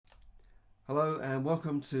Hello and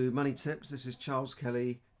welcome to Money Tips. This is Charles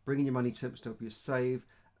Kelly bringing you money tips to help you save,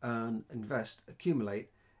 earn, invest, accumulate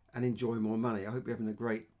and enjoy more money. I hope you're having a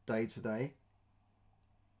great day today.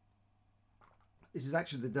 This is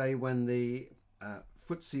actually the day when the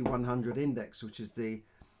FTSE 100 index, which is the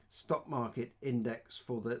stock market index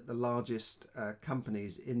for the largest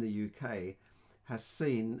companies in the UK, has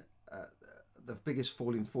seen the biggest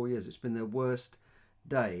fall in 4 years. It's been their worst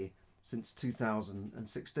day since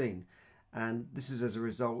 2016. And this is as a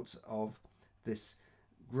result of this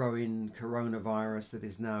growing coronavirus that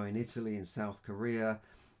is now in Italy and South Korea.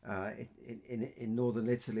 In northern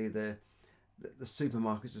Italy, the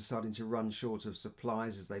supermarkets are starting to run short of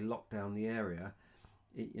supplies as they lock down the area.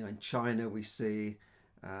 In China, we see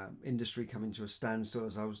industry coming to a standstill,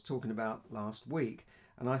 as I was talking about last week.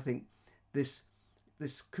 And I think this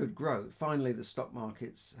could grow. Finally, the stock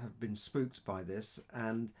markets have been spooked by this,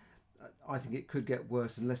 and I think it could get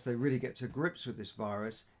worse unless they really get to grips with this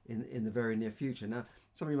virus in the very near future. Now,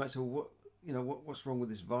 some of you might say, well, what's wrong with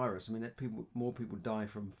this virus? I mean, more people die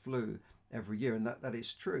from flu every year, and that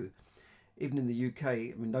is true. Even in the UK,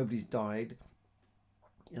 I mean, nobody's died.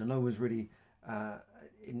 No one's really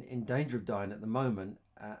in danger of dying at the moment,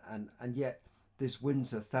 and yet this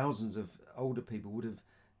winter, thousands of older people would have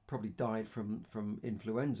probably died from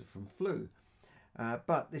influenza, from flu.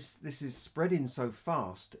 But this is spreading so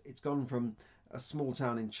fast. It's gone from a small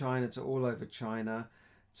town in China to all over China,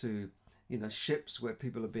 to ships where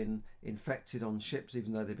people have been infected on ships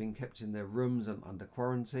even though they've been kept in their rooms and under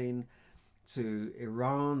quarantine, to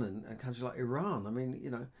Iran and countries like Iran. I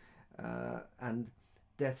mean, and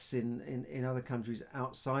deaths in other countries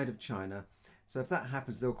outside of China. So if that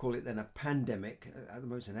happens, they'll call it then a pandemic. At the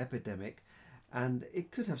moment, it's an epidemic, and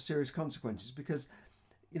it could have serious consequences because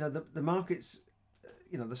the markets.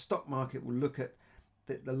 The stock market will look at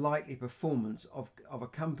the likely performance of a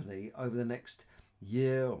company over the next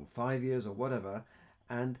year or 5 years or whatever.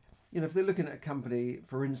 And, if they're looking at a company,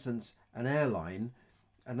 for instance, an airline,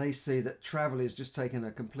 and they see that travel is just taking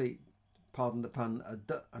a complete, pardon the pun,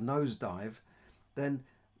 a nosedive, then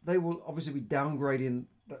they will obviously be downgrading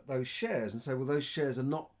those shares and say, well, those shares are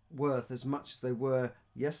not worth as much as they were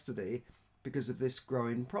yesterday because of this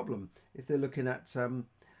growing problem. If they're looking at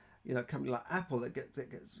a company like Apple that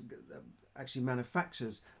actually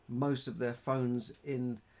manufactures most of their phones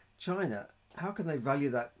in China, how can they value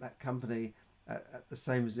that company at the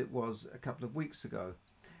same as it was a couple of weeks ago?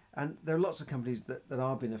 And there are lots of companies that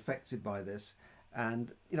are being affected by this.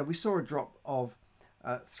 And we saw a drop of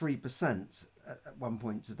 3% at one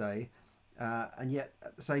point today, and yet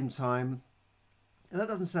at the same time, and that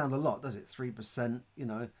doesn't sound a lot, does it? 3%,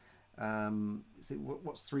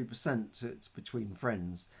 what's 3% between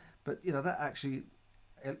friends? But that actually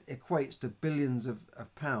equates to billions of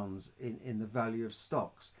pounds in the value of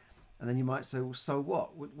stocks. And then you might say, well, so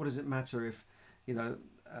what? What does it matter if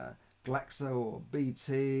Glaxo or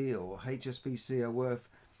BT or HSBC are worth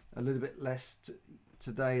a little bit less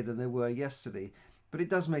today than they were yesterday? But it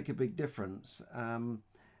does make a big difference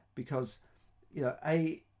because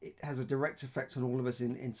it has a direct effect on all of us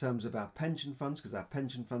in terms of our pension funds, because our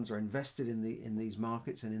pension funds are invested in these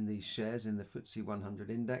markets and in these shares in the FTSE 100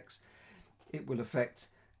 index. It will affect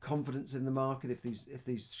confidence in the market if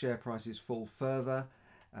these share prices fall further.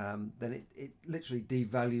 Then it literally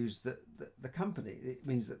devalues the company. It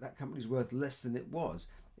means that company is worth less than it was.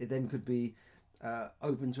 It then could be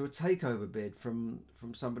open to a takeover bid from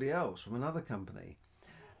somebody else, from another company.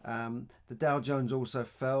 The Dow Jones also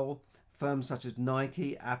fell. Firms such as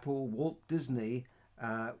Nike, Apple, Walt Disney,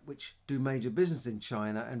 which do major business in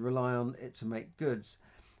China and rely on it to make goods,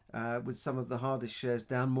 with some of the hardest shares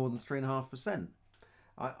down more than 3.5%.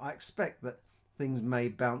 I expect that things may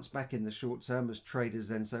bounce back in the short term as traders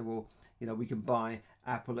then say, well, we can buy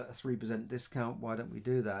Apple at a 3% discount. Why don't we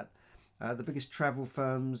do that? The biggest travel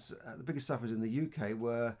firms, the biggest sufferers in the UK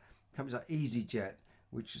were companies like EasyJet,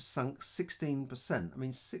 which sunk 16%. I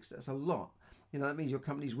mean, that's a lot. That means your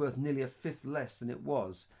company's worth nearly a fifth less than it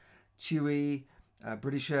was. TUI,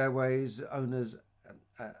 British Airways, owners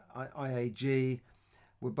IAG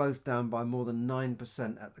were both down by more than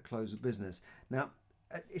 9% at the close of business. Now,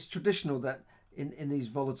 it's traditional that in these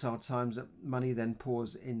volatile times that money then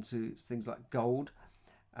pours into things like gold.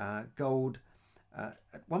 Gold at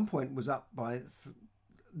one point was up by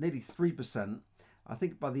nearly 3%. I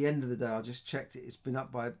think by the end of the day, I just checked it. It's been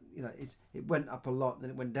up by, it went up a lot, and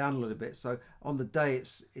then it went down a little bit. So on the day,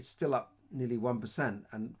 it's still up nearly 1%,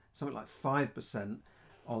 and something like 5%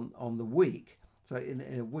 on the week. So in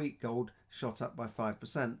a week, gold shot up by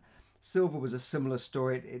 5%. Silver was a similar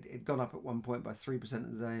story. It gone up at one point by 3%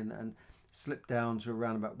 of the day and slipped down to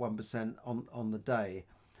around about 1% on the day.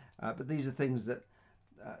 But these are things that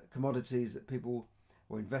commodities that people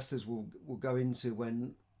or investors will go into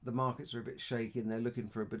when the markets are a bit shaky and they're looking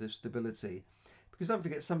for a bit of stability. Because don't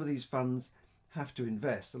forget, some of these funds have to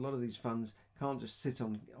invest. A lot of these funds can't just sit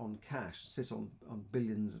on cash, sit on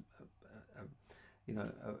billions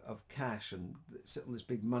of cash and sit on this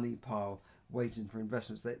big money pile waiting for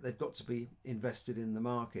investments. They've got to be invested in the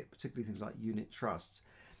market, particularly things like unit trusts.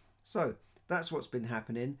 So that's what's been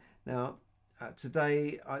happening. Now,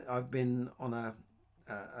 today I've been on a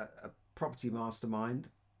property mastermind,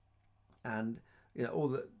 and all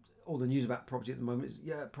the news about property at the moment is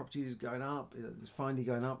property is going up. It's finally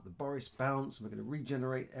going up. The Boris bounce, and we're going to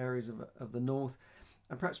regenerate areas of the north.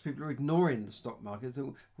 And perhaps people are ignoring the stock market.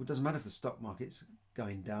 Well, it doesn't matter if the stock market's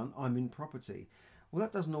going down. I'm in property. Well,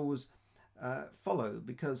 that doesn't always follow,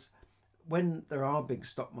 because when there are big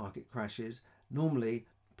stock market crashes, normally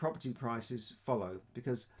property prices follow.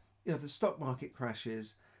 Because if the stock market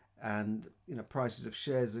crashes and prices of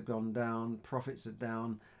shares have gone down, profits are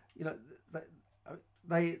down,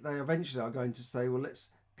 they eventually are going to say, well, let's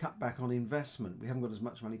cut back on investment. We haven't got as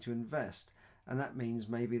much money to invest, and that means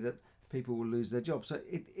maybe that people will lose their jobs. So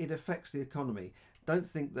it affects the economy. Don't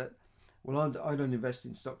think that, well, I don't invest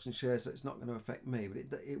in stocks and shares, so it's not going to affect me.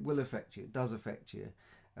 But it will affect you. It does affect you.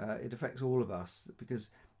 It affects all of us,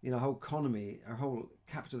 because our whole economy, our whole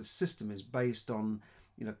capitalist system is based on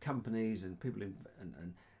companies and people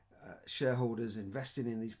and shareholders investing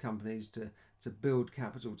in these companies to build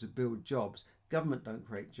capital, to build jobs. Government don't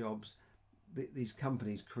create jobs. These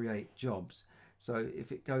companies create jobs. So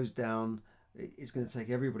if it goes down, it's going to take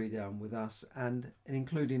everybody down with us, and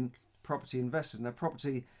including property investors. Now,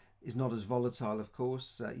 property is not as volatile, of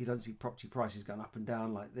course. You don't see property prices going up and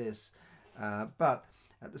down like this. But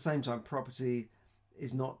at the same time, property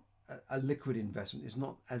is not a liquid investment. It's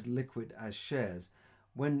not as liquid as shares.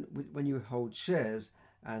 When you hold shares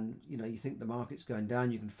and you think the market's going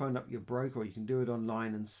down, you can phone up your broker, or you can do it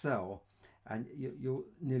online and sell, and you'll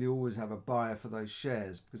nearly always have a buyer for those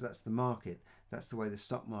shares, because that's the market. That's the way the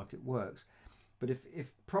stock market works. But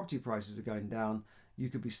if property prices are going down, you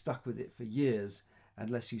could be stuck with it for years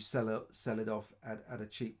unless you sell it off at a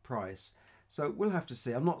cheap price. So we'll have to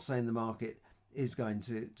see. I'm not saying the market is going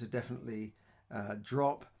to definitely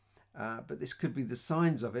drop, but this could be the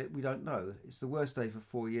signs of it. We don't know. It's the worst day for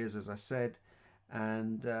 4 years, as I said.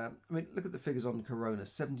 And look at the figures on Corona.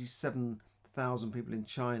 77,000 people in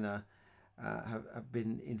China have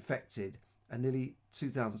been infected, and nearly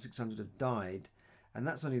 2,600 have died. And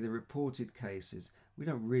that's only the reported cases. We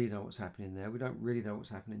don't really know what's happening there. We don't really know what's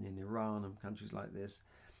happening in Iran and countries like this.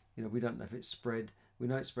 We don't know if it's spread. We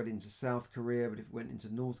know it's spread into South Korea, but if it went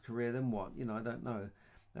into North Korea, then what? I don't know.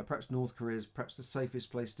 Now, perhaps North Korea is perhaps the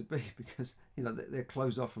safest place to be, because they're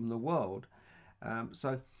closed off from the world.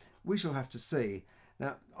 So we shall have to see.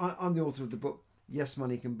 Now, I'm the author of the book Yes,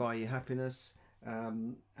 Money Can Buy You Happiness,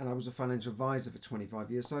 and I was a financial advisor for 25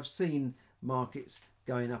 years. So I've seen markets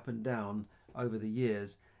going up and down over the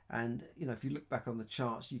years, and if you look back on the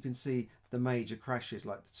charts, you can see the major crashes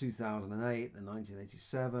like the 2008, the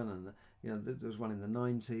 1987, and there was one in the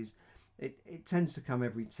 90s. It tends to come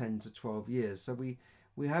every 10 to 12 years. So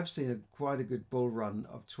we have seen quite a good bull run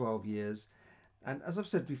of 12 years, and as I've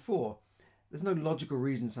said before, there's no logical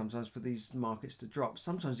reason sometimes for these markets to drop.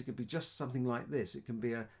 Sometimes it could be just something like this. It can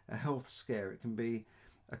be a health scare. It can be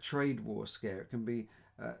a trade war scare. It can be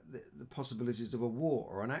the possibilities of a war,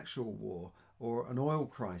 or an actual war, or an oil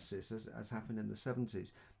crisis, as happened in the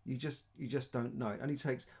 70s. You just don't know. It only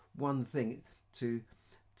takes one thing to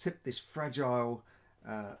tip this fragile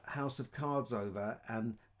house of cards over,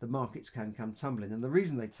 and the markets can come tumbling. And the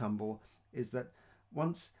reason they tumble is that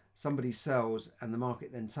once somebody sells and the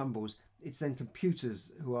market then tumbles, it's then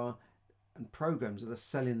computers and programs that are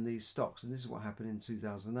selling these stocks. And this is what happened in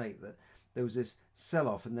 2008, that there was this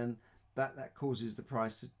sell-off, and then that causes the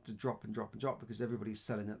price to drop and drop and drop, because everybody's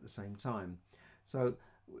selling at the same time. So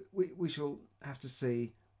we shall have to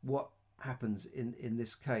see what happens in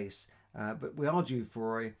this case. But we are due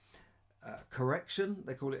for a correction.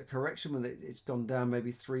 They call it a correction when it's gone down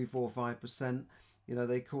maybe 3, 4, 5%.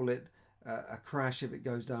 They call it a crash if it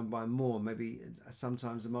goes down by more. Maybe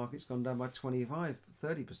sometimes the market's gone down by 25,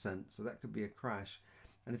 30%. So that could be a crash.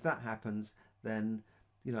 And if that happens, then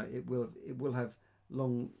it will have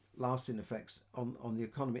long-lasting effects on the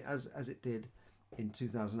economy, as it did in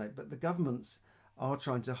 2008. But the governments are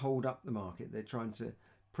trying to hold up the market. They're trying to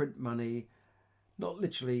print money, not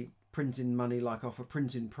literally printing money like off a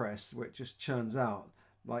printing press where it just churns out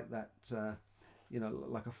like that,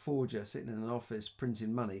 like a forger sitting in an office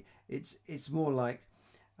printing money. It's more like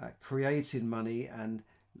creating money and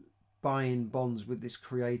buying bonds with this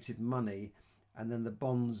created money, and then the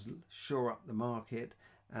bonds shore up the market,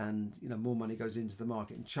 and more money goes into the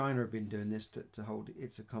market. And China have been doing this to hold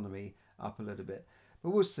its economy up a little bit.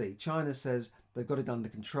 But we'll see. China says they've got it under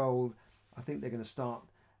control. I think they're going to start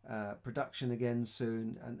production again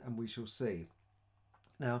soon, and we shall see.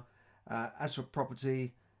 Now, as for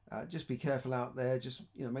property, just be careful out there. Just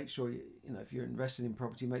make sure if you're investing in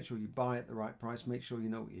property, make sure you buy at the right price. Make sure you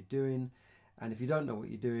know what you're doing, and if you don't know what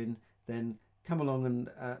you're doing, then come along and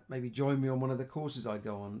maybe join me on one of the courses I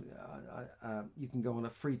go on. You can go on a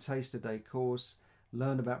free taster day course,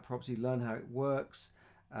 learn about property, learn how it works.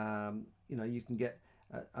 You can get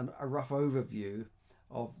a rough overview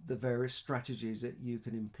of the various strategies that you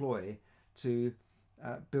can employ to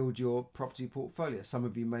build your property portfolio. Some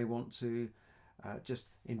of you may want to just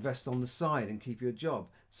invest on the side and keep your job.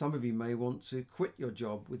 Some of you may want to quit your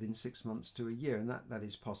job within 6 months to a year, and that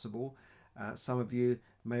is possible. Some of you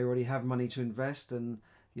may already have money to invest, and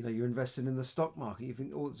you're investing in the stock market. You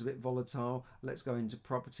think, oh, it's a bit volatile, let's go into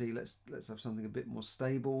property, let's have something a bit more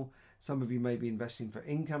stable. Some of you may be investing for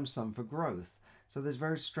income, some for growth. So there's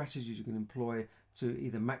various strategies you can employ to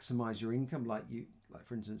either maximize your income, like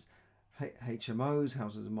for instance HMOs,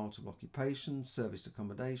 houses of multiple occupation, serviced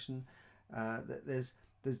accommodation. There's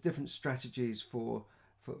different strategies for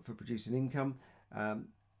producing income.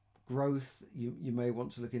 Growth, you may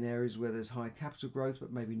want to look in areas where there's high capital growth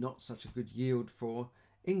but maybe not such a good yield for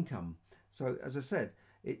income. So as I said,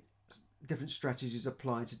 different strategies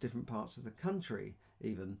apply to different parts of the country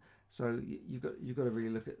even. So you've got to really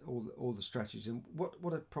look at all the strategies. And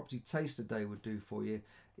what a property taster day would do for you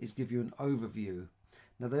is give you an overview.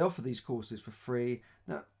 Now, they offer these courses for free.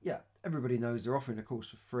 Now, yeah, everybody knows they're offering a course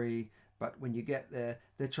for free, but when you get there,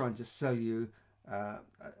 they're trying to sell you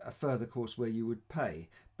a further course where you would pay.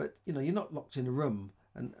 But you're not locked in a room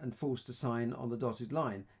and forced to sign on the dotted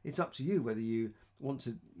line. It's up to you whether you want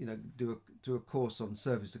to do a course on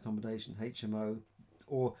serviced accommodation, HMO,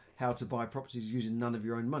 or how to buy properties using none of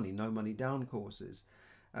your own money, no money down courses.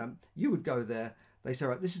 You would go there. They say,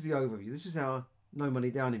 right, this is the overview. This is how no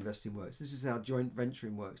money down investing works. This is how joint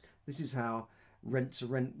venturing works. This is how rent to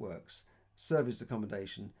rent works, serviced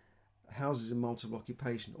accommodation, houses in multiple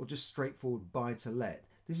occupation, or just straightforward buy to let.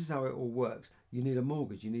 This is how it all works. You need a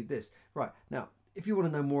mortgage, you need this. Right, now, if you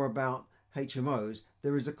want to know more about HMOs,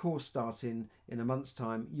 there is a course starting in a month's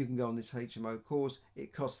time. You can go on this HMO course.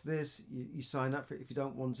 It costs this. You sign up for it. If you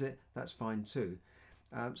don't want it, that's fine too.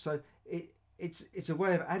 So it's a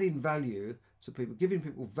way of adding value to people, giving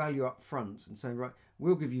people value up front and saying, right,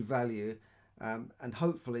 we'll give you value, and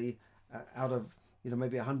hopefully out of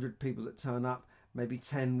maybe 100 people that turn up, maybe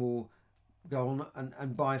 10 will go on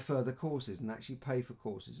and buy further courses and actually pay for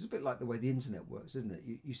courses. It's a bit like the way the internet works, isn't it?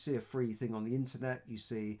 You see a free thing on the internet, you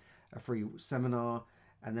see a free seminar,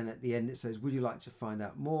 and then at the end it says, would you like to find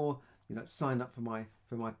out more? Sign up for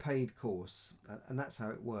my paid course, and that's how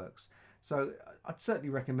it works. So I'd certainly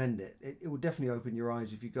recommend it. It will definitely open your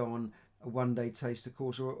eyes if you go on a one-day taster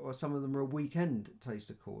course, or some of them are a weekend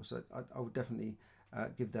taster course. I would definitely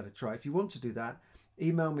give that a try. If you want to do that,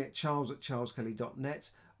 email me at charles@charleskelly.net,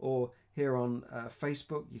 or here on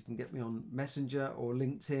Facebook. You can get me on Messenger or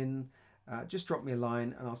LinkedIn. Just drop me a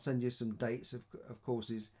line and I'll send you some dates of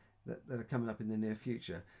courses that are coming up in the near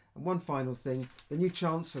future. And one final thing, the new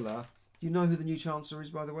Chancellor. Do you know who the new Chancellor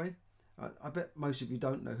is, by the way? I bet most of you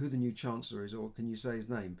don't know who the new Chancellor is, or can you say his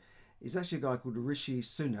name? He's actually a guy called Rishi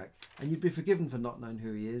Sunak, and you'd be forgiven for not knowing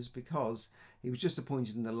who he is because he was just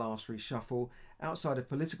appointed in the last reshuffle. Outside of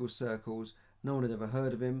political circles, no one had ever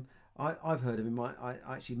heard of him. I've heard of him. I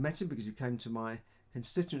actually met him because he came to my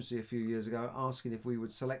constituency a few years ago asking if we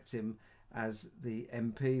would select him as the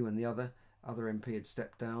MP when the other MP had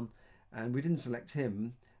stepped down, and we didn't select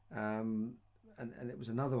him, and it was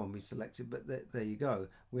another one we selected, but there you go.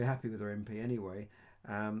 We're happy with our MP anyway,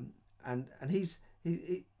 and he's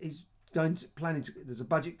planning to. There's a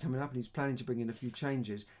budget coming up, and he's planning to bring in a few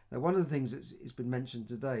changes. Now, one of the things that's been mentioned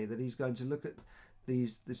today, that he's going to look at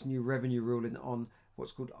this new revenue ruling on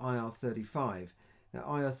what's called IR35. Now,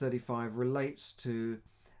 IR35 relates to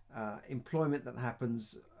employment that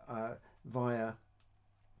happens via,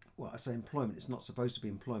 well, I say employment, it's not supposed to be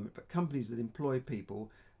employment, but companies that employ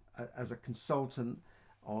people as a consultant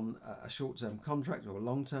on a short-term contract or a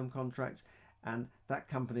long-term contract, and that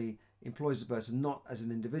company employs the person not as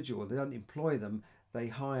an individual. They don't employ them, they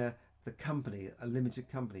hire the company, a limited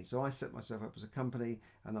company. So I set myself up as a company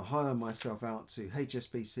and I hire myself out to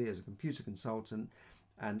HSBC as a computer consultant,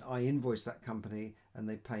 and I invoice that company and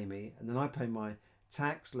they pay me, and then I pay my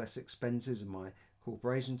tax, less expenses, and my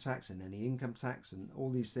corporation tax and any income tax and all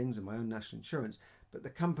these things and my own national insurance. But the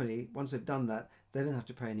company, once they've done that, they don't have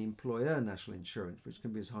to pay any employer national insurance, which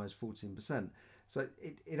can be as high as 14%. So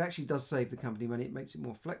it actually does save the company money. It makes it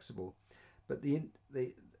more flexible. But the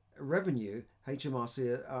revenue,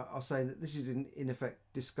 HMRC are saying that this is in effect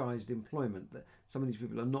disguised employment, that some of these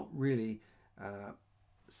people are not really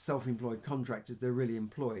self-employed contractors, they're really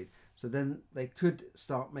employed. So then they could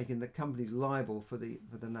start making the companies liable for the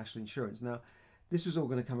national insurance. Now, this was all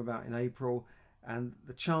going to come about in April, and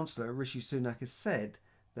the Chancellor, Rishi Sunak, has said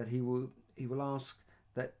that he will ask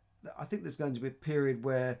that. I think there's going to be a period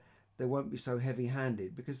where they won't be so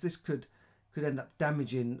heavy-handed, because this could end up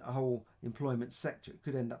damaging a whole employment sector. It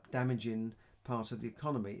could end up damaging part of the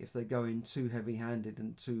economy if they go in too heavy-handed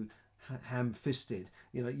and too ham-fisted,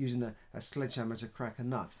 using a sledgehammer to crack a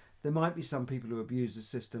nut. There might be some people who abuse the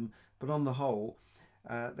system, but on the whole,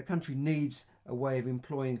 the country needs a way of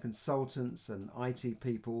employing consultants and IT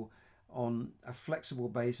people on a flexible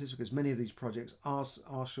basis, because many of these projects are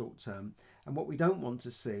short-term. And what we don't want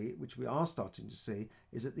to see, which we are starting to see,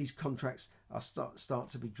 is that these contracts are start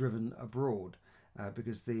to be driven abroad,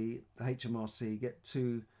 because the HMRC get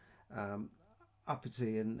too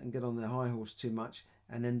uppity and get on their high horse too much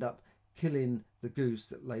and end up killing the goose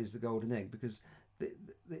that lays the golden egg, because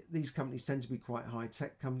these companies tend to be quite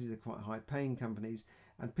high-tech companies, they're quite high-paying companies,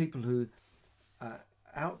 and people who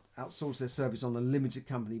outsource their service on a limited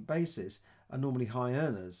company basis are normally high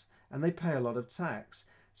earners, and they pay a lot of tax.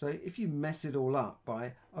 So if you mess it all up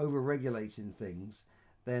by over-regulating things,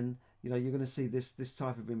 then you're going to see this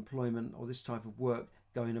type of employment or this type of work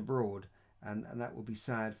going abroad, and that will be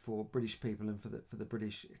sad for British people and for the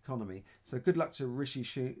British economy. So good luck to Rishi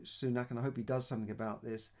Sunak, and I hope he does something about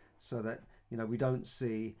this so that we don't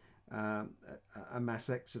see a mass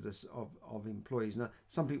exodus of employees. Now,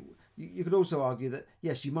 some people, you could also argue that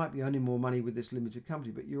yes, you might be earning more money with this limited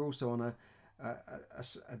company, but you're also on a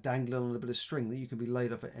dangling on a bit of string that you can be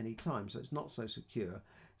laid off at any time, so it's not so secure.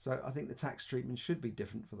 So I think the tax treatment should be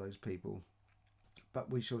different for those people, but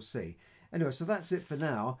we shall see. Anyway, so that's it for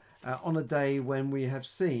now. On a day when we have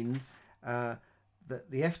seen that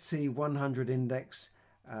the FT 100 index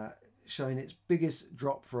showing its biggest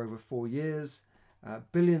drop for over 4 years.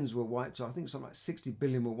 Billions were wiped off. I think something like 60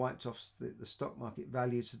 billion were wiped off the stock market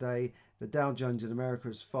value today. The Dow Jones in America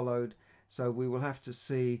has followed. So we will have to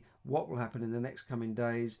see what will happen in the next coming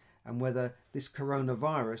days, and whether this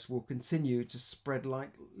coronavirus will continue to spread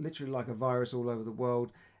literally like a virus all over the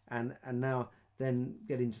world, and now then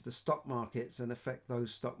get into the stock markets and affect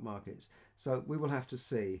those stock markets. So we will have to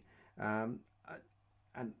see, and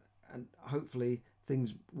hopefully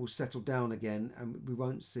things will settle down again and we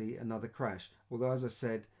won't see another crash. Although, as I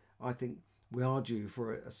said, I think we are due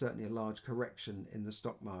for certainly a large correction in the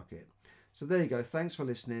stock market. So there you go. Thanks for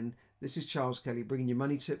listening. This is Charles Kelly, bringing you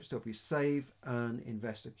money tips to help you save, earn,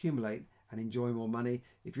 invest, accumulate and enjoy more money.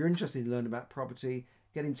 If you're interested in learning about property,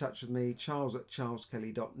 get in touch with me,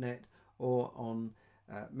 charles@charleskelly.net, or on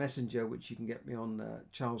Messenger, which you can get me on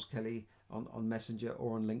Charles Kelly on Messenger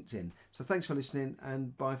or on LinkedIn. So thanks for listening,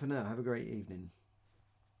 and bye for now. Have a great evening.